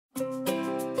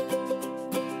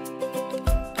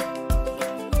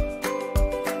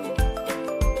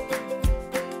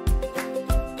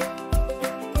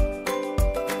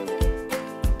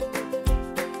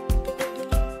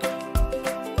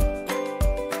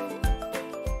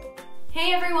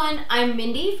Hey everyone, I'm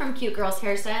Mindy from Cute Girls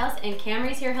Hairstyles, and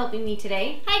Kamri's here helping me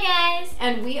today. Hi guys!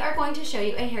 And we are going to show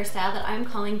you a hairstyle that I'm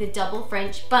calling the double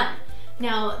French bun.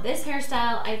 Now this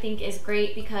hairstyle I think is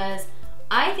great because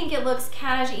I think it looks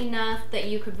cash enough that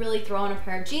you could really throw on a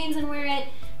pair of jeans and wear it,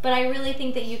 but I really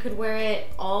think that you could wear it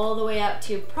all the way up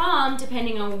to prom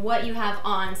depending on what you have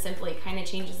on. Simply kind of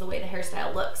changes the way the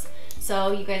hairstyle looks.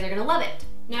 So you guys are gonna love it.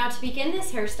 Now to begin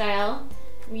this hairstyle,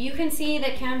 you can see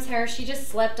that Cam's hair, she just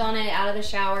slept on it out of the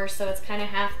shower, so it's kind of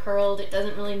half curled. It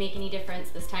doesn't really make any difference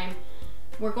this time.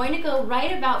 We're going to go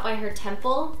right about by her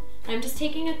temple. I'm just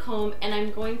taking a comb and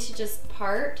I'm going to just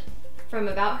part from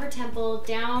about her temple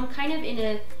down kind of in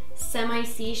a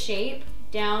semi-C shape,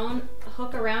 down,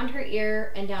 hook around her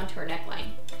ear and down to her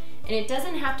neckline. And it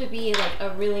doesn't have to be like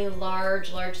a really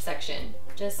large section.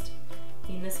 Just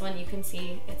in this one you can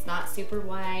see it's not super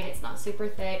wide, it's not super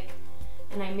thick.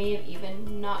 And I may have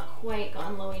even not quite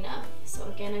gone low enough. So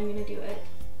again, I'm gonna do it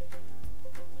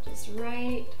just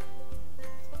right.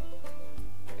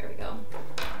 There we go.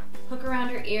 Hook around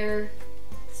her ear.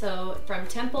 So from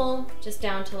temple, just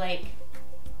down to like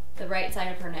the right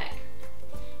side of her neck.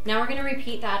 Now we're gonna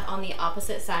repeat that on the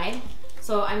opposite side.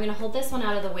 So I'm gonna hold this one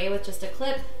out of the way with just a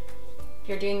clip. If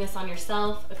you're doing this on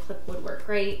yourself, a clip would work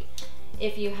great.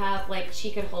 If you have, like,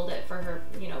 she could hold it for her,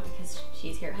 you know, because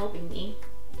she's here helping me.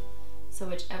 So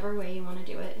whichever way you want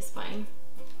to do it is fine.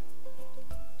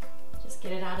 Just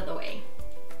get it out of the way.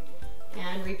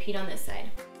 And repeat on this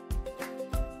side.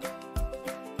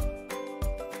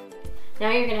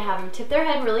 Now you're going to have them tip their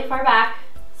head really far back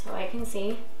so I can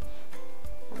see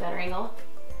a better angle.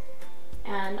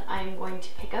 And I'm going to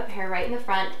pick up hair right in the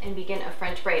front and begin a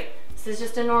French braid. This is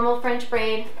just a normal French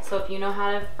braid, so if you know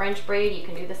how to French braid, you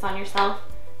can do this on yourself.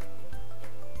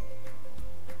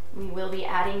 We will be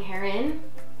adding hair in.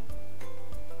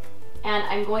 And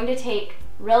I'm going to take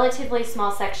relatively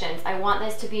small sections. I want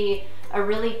this to be a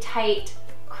really tight,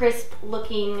 crisp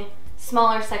looking,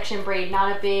 smaller section braid,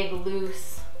 not a big,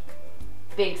 loose,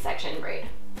 big section braid.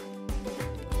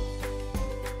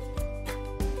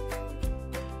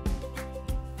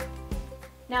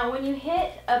 Now when you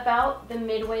hit about the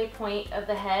midway point of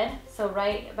the head, so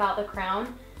right about the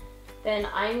crown, then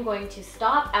I'm going to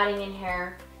stop adding in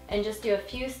hair and just do a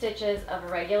few stitches of a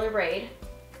regular braid.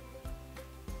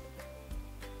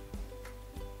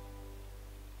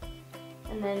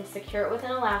 And then secure it with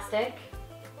an elastic.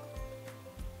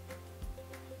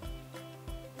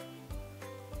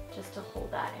 Just to hold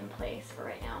that in place for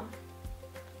right now.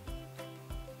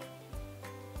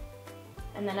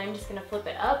 And then I'm just gonna flip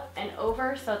it up and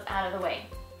over so it's out of the way.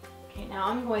 Okay, now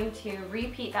I'm going to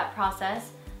repeat that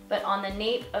process, but on the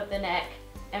nape of the neck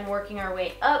and working our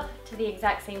way up to the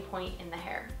exact same point in the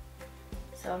hair.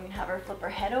 So I'm gonna have her flip her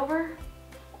head over.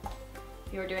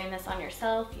 If you were doing this on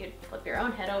yourself, you'd flip your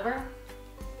own head over.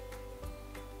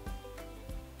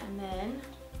 And then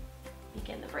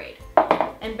begin the braid.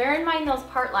 And bear in mind those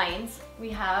part lines we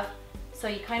have, so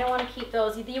you kind of want to keep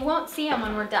those. You won't see them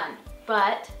when we're done,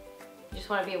 but you just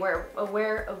want to be aware of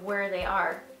where they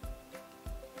are.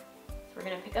 So we're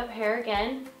going to pick up hair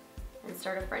again and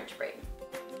start a French braid.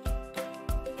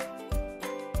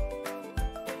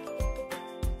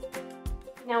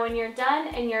 Now when you're done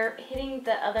and you're hitting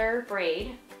the other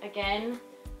braid, again,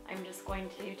 I'm just going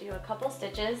to do a couple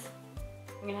stitches.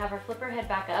 I'm gonna have her flip her head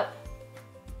back up.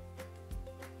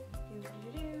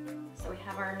 So we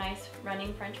have our nice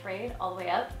running French braid all the way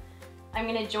up. I'm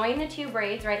gonna join the two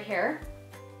braids right here.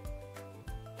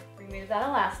 Remove that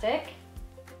elastic.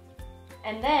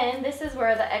 And then this is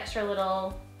where the extra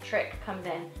little trick comes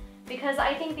in. Because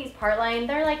I think these part line,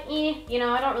 they're like, you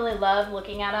know, I don't really love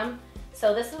looking at them.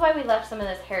 So this is why we left some of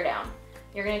this hair down.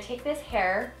 You're gonna take this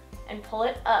hair and pull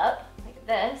it up like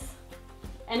this.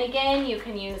 And again, you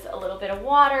can use a little bit of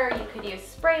water, you could use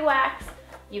spray wax,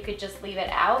 you could just leave it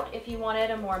out if you wanted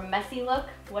a more messy look,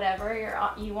 whatever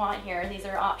you want here, these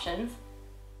are options.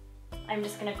 I'm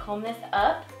just gonna comb this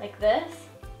up like this.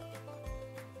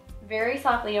 Very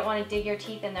softly, you don't wanna dig your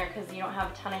teeth in there because you don't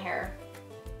have a ton of hair.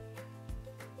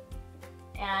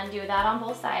 And do that on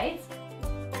both sides.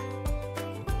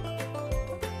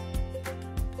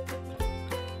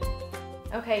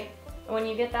 Okay. When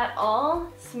you get that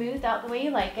all smoothed out the way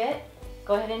you like it,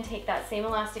 go ahead and take that same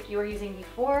elastic you were using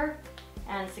before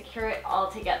and secure it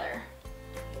all together.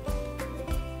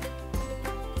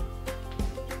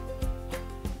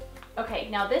 Okay,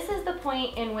 now this is the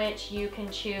point in which you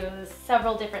can choose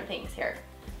several different things here.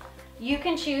 You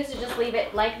can choose to just leave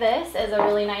it like this as a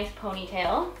really nice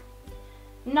ponytail.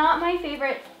 Not my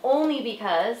favorite only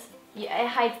because it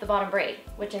hides the bottom braid,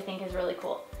 which I think is really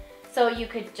cool. So you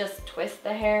could just twist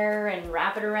the hair and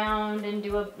wrap it around and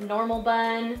do a normal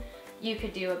bun. You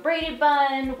could do a braided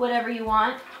bun, whatever you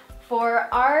want. For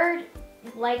our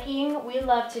liking, we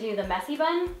love to do the messy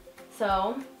bun.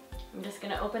 So I'm just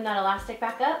gonna open that elastic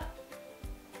back up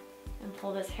and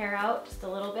pull this hair out just a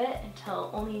little bit until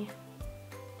only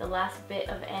the last bit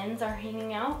of ends are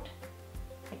hanging out,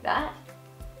 like that.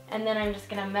 And then I'm just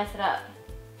gonna mess it up.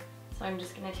 So I'm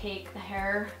just gonna take the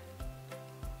hair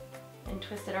and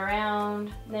twist it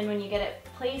around. And then when you get it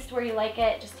placed where you like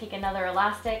it, just take another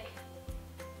elastic,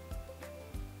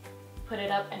 put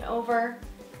it up and over.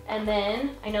 And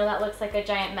then, I know that looks like a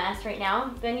giant mess right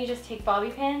now, then you just take bobby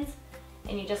pins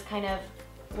and you just kind of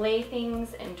lay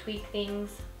things and tweak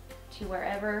things to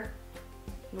wherever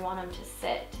you want them to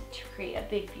sit to create a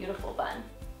big, beautiful bun.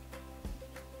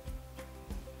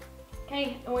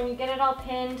 Okay, and when you get it all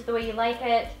pinned the way you like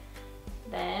it,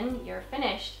 then you're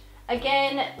finished.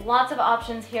 Again, lots of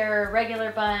options here,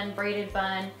 regular bun, braided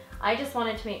bun. I just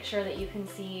wanted to make sure that you can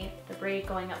see the braid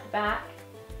going up the back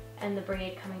and the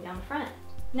braid coming down the front.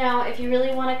 Now, if you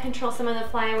really want to control some of the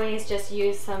flyaways, just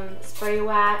use some spray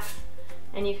wax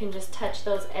and you can just touch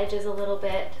those edges a little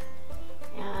bit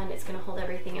and it's going to hold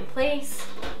everything in place.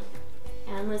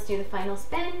 And let's do the final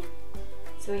spin.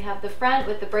 So we have the front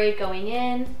with the braid going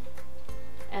in,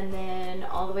 and then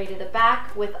all the way to the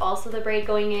back with also the braid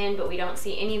going in, but we don't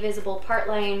see any visible part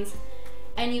lines.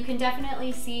 And you can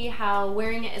definitely see how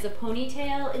wearing it as a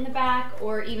ponytail in the back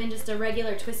or even just a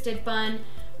regular twisted bun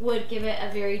would give it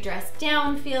a very dressed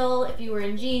down feel if you were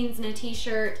in jeans and a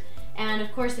t-shirt. And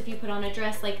of course, if you put on a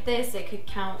dress like this, it could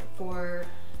count for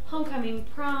homecoming,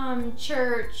 prom,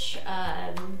 church,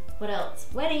 what else?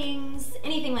 Weddings,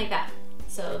 anything like that.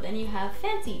 So then you have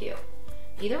fancy do.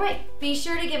 Either way, be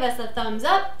sure to give us a thumbs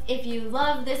up if you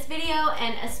love this video,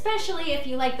 and especially if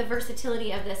you like the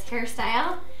versatility of this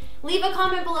hairstyle. Leave a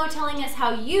comment below telling us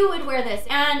how you would wear this,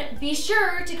 and be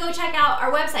sure to go check out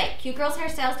our website,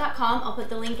 cutegirlshairstyles.com. I'll put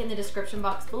the link in the description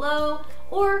box below,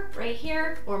 or right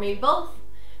here, or maybe both,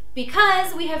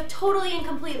 because we have totally and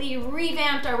completely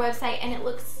revamped our website and it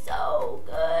looks so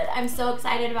good. I'm so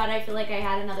excited about it. I feel like I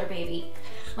had another baby,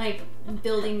 like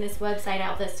building this website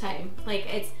out this time.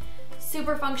 Like, it's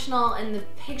super functional and the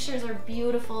pictures are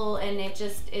beautiful and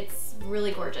it's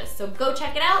really gorgeous. So go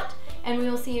check it out and we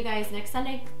will see you guys next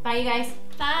Sunday. Bye, you guys.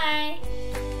 Bye.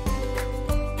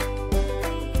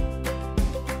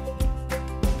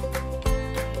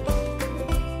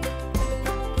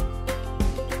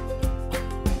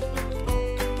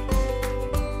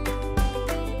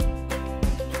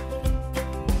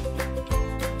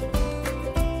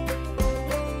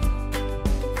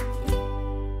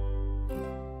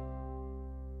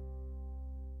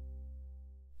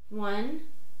 One,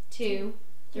 two,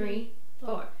 three,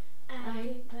 four.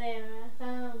 I play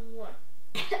around 1,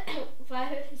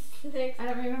 5, 6. I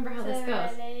don't remember how this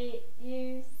goes. 7, 8.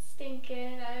 You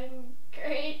stinking. I'm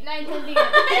great. 9, 10.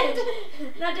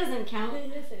 That doesn't count.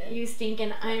 Yes, it is. You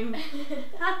stinking. I'm.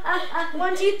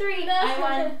 1, 2, 3. No.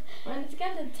 I won. It's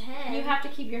got to 10. You have to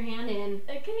keep your hand in.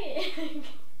 Okay.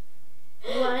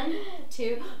 1,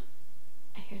 2.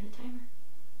 I hear the timer.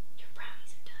 Your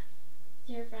brownies are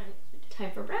done. Your friend.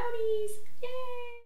 Time for brownies. Yay!